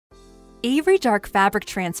Avery dark fabric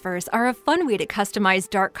transfers are a fun way to customize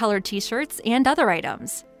dark colored t-shirts and other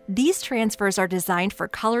items. These transfers are designed for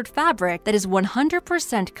colored fabric that is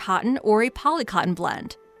 100% cotton or a polycotton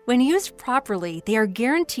blend. When used properly, they are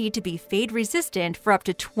guaranteed to be fade resistant for up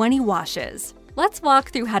to 20 washes. Let's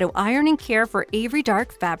walk through how to iron and care for Avery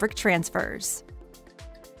dark fabric transfers.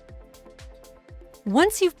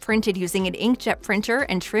 Once you've printed using an inkjet printer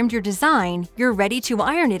and trimmed your design, you're ready to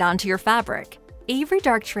iron it onto your fabric. Avery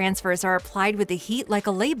dark transfers are applied with the heat like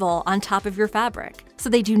a label on top of your fabric, so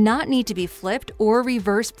they do not need to be flipped or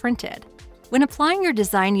reverse printed. When applying your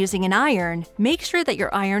design using an iron, make sure that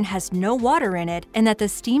your iron has no water in it and that the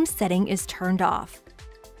steam setting is turned off.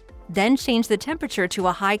 Then change the temperature to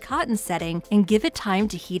a high cotton setting and give it time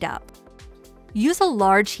to heat up. Use a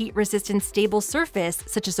large heat-resistant stable surface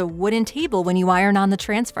such as a wooden table when you iron on the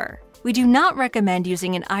transfer. We do not recommend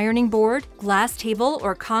using an ironing board, glass table,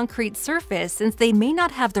 or concrete surface since they may not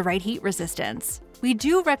have the right heat resistance. We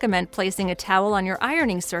do recommend placing a towel on your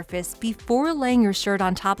ironing surface before laying your shirt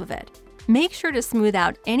on top of it. Make sure to smooth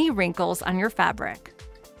out any wrinkles on your fabric.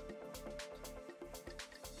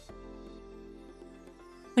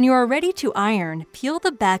 When you are ready to iron, peel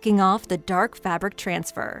the backing off the dark fabric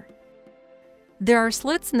transfer. There are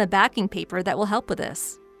slits in the backing paper that will help with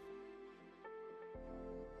this.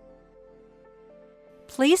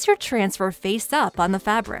 Place your transfer face up on the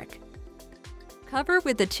fabric. Cover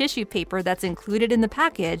with the tissue paper that's included in the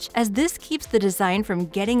package, as this keeps the design from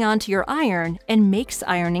getting onto your iron and makes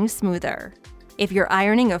ironing smoother. If you're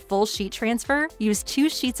ironing a full sheet transfer, use 2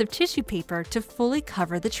 sheets of tissue paper to fully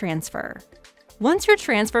cover the transfer. Once your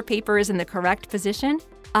transfer paper is in the correct position,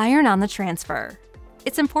 iron on the transfer.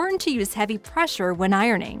 It's important to use heavy pressure when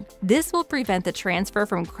ironing. This will prevent the transfer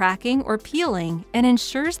from cracking or peeling and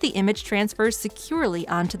ensures the image transfers securely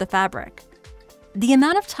onto the fabric. The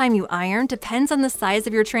amount of time you iron depends on the size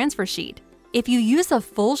of your transfer sheet. If you use a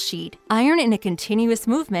full sheet, iron in a continuous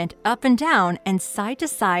movement up and down and side to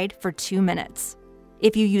side for 2 minutes.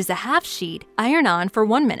 If you use a half sheet, iron on for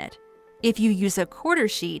 1 minute. If you use a quarter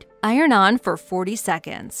sheet, iron on for 40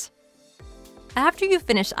 seconds. After you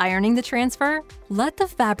finish ironing the transfer, let the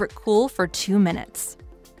fabric cool for 2 minutes.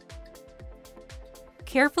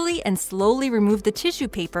 Carefully and slowly remove the tissue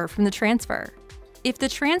paper from the transfer. If the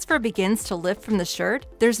transfer begins to lift from the shirt,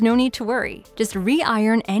 there's no need to worry. Just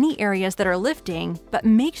re-iron any areas that are lifting, but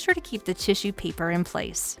make sure to keep the tissue paper in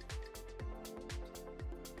place.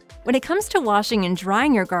 When it comes to washing and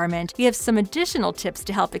drying your garment, we have some additional tips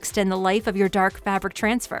to help extend the life of your dark fabric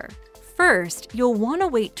transfer. First, you'll want to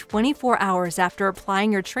wait 24 hours after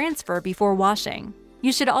applying your transfer before washing.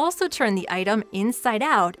 You should also turn the item inside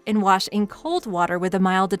out and wash in cold water with a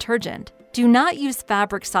mild detergent. Do not use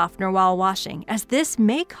fabric softener while washing, as this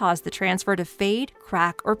may cause the transfer to fade,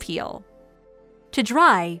 crack, or peel. To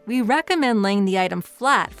dry, we recommend laying the item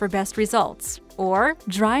flat for best results, or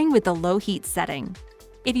drying with the low heat setting.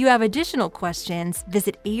 If you have additional questions,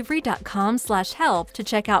 visit avery.com/help to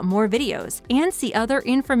check out more videos and see other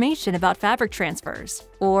information about fabric transfers,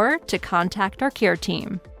 or to contact our care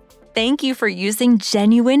team. Thank you for using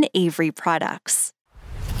genuine Avery products.